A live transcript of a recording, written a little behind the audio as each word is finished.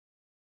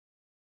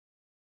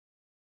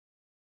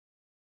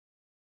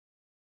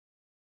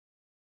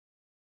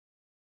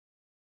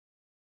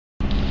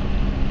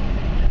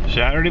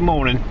Saturday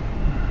morning,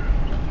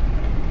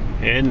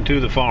 heading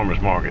to the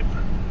farmer's market.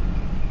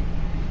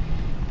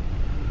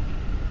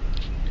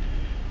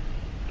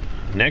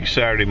 Next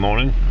Saturday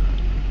morning,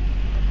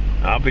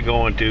 I'll be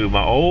going to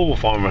my old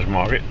farmer's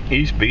market,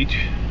 East Beach,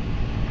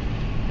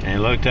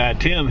 and look at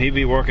Tim, he'll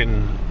be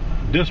working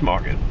this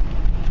market.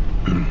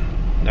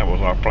 That was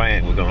our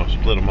plan. We're gonna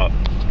split them up.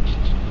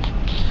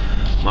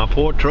 My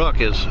poor truck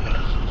is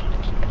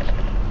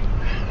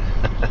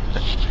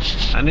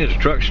I need a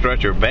truck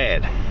stretcher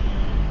bad.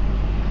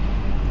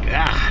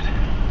 God.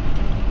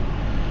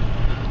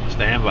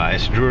 Stand by.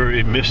 It's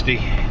dreary, misty.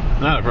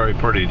 Not a very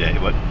pretty day,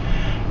 but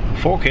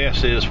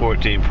forecast is for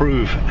it to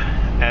improve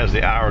as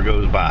the hour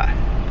goes by.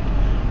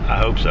 I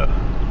hope so.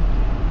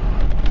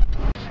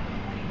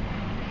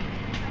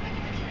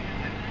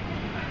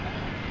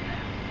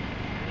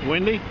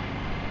 Windy.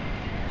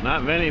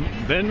 Not many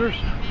vendors.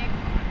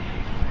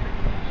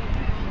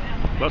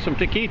 But some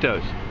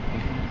taquitos.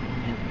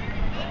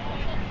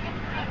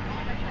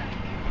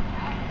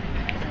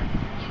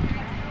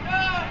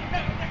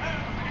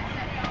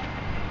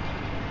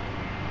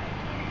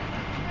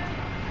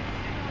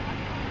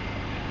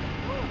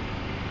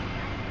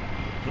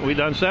 We've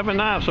done 7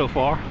 knives so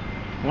far.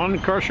 1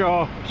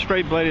 Kershaw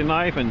straight bladed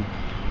knife and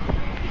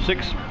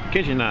 6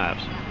 kitchen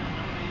knives.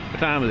 What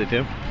time is it,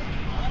 Tim?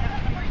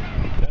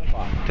 10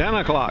 o'clock. 10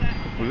 o'clock.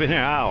 We've been here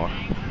an hour.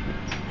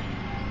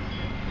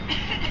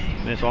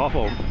 And it's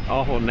awful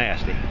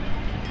nasty.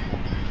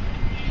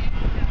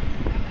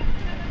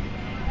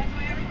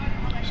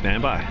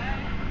 Stand by.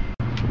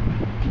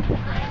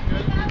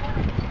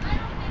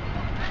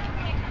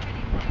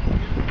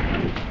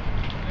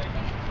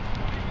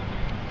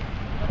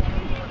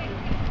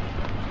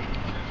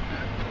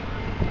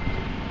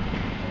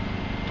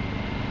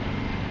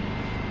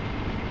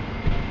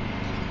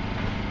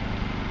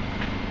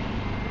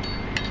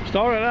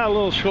 Started out a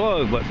little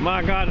slow, but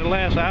my God, the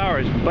last hour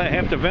is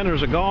half the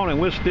vendors are gone and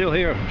we're still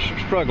here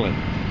struggling.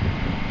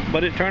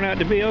 But it turned out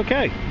to be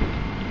okay.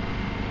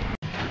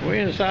 We're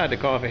inside the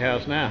coffee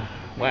house now,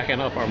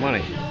 whacking up our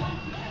money.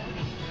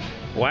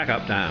 Whack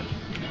up time.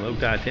 Low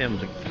Tide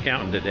Tim's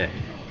accounting today.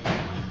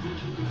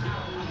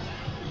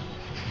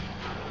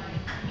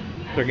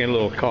 Drinking a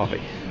little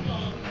coffee.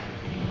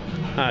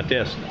 High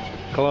test,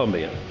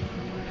 Columbia.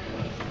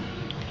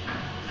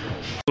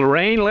 The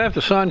rain left,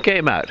 the sun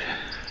came out.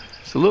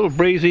 It's a little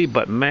breezy,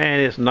 but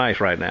man, it's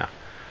nice right now.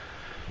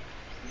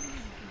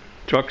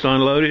 Truck's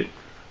unloaded.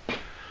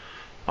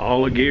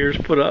 All the gears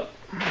put up.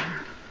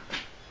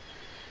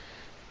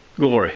 Glory.